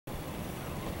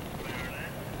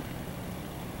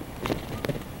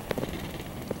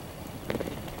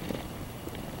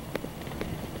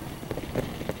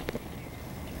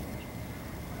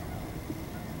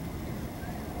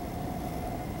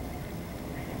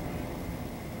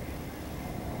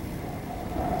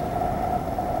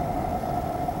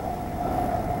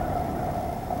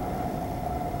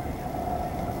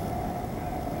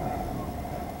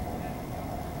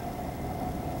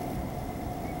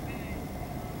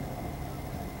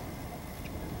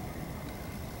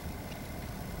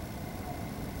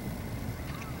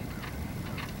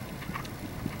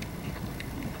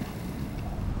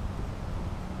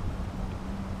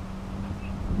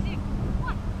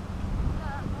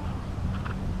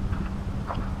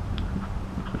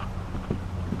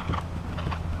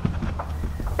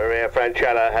Maria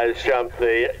Franchella has jumped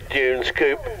the Dunes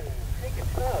Coupe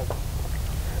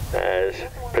as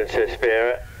Princess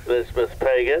Vera Elizabeth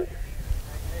Pagan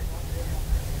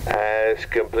has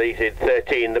completed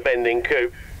 13 the bending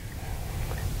coupe.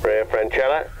 Maria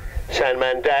Franchella,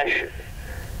 Sandman Dash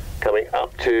coming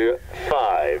up to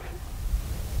 5.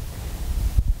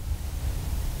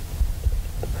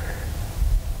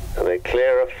 And they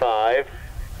clear of 5.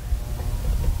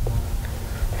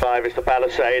 5 is the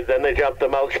Palisade, then they jump the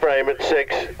mulch frame at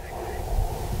 6.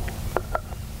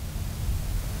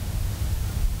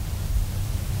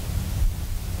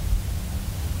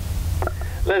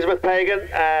 Elizabeth Pagan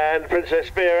and Princess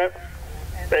Vera,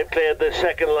 they've cleared the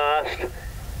second last,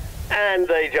 and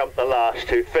they jump the last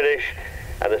to finish.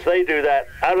 And as they do that,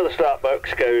 out of the start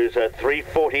box goes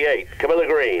 3:48, Camilla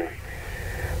Green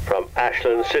from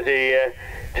Ashland City,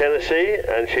 Tennessee,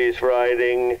 and she's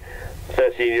riding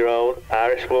 13-year-old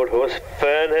Irish sport horse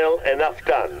Fernhill Enough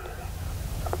Done.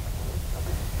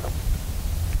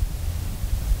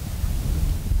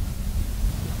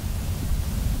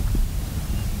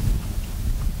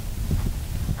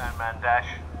 Sandman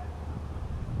Dash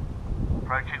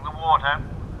approaching the water.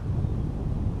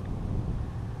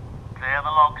 Clear the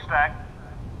log stack.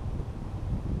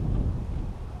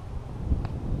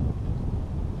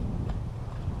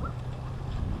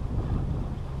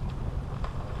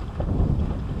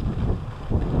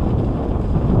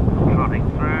 Trotting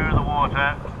through the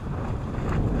water.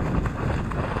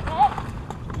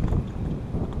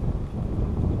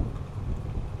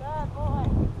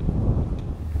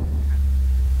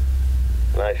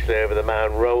 Nicely over the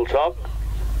mound roll top.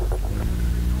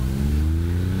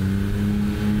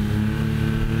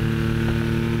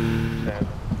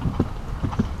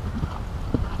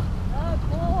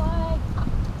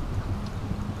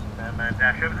 Sandman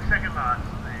Dash over the second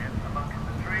line.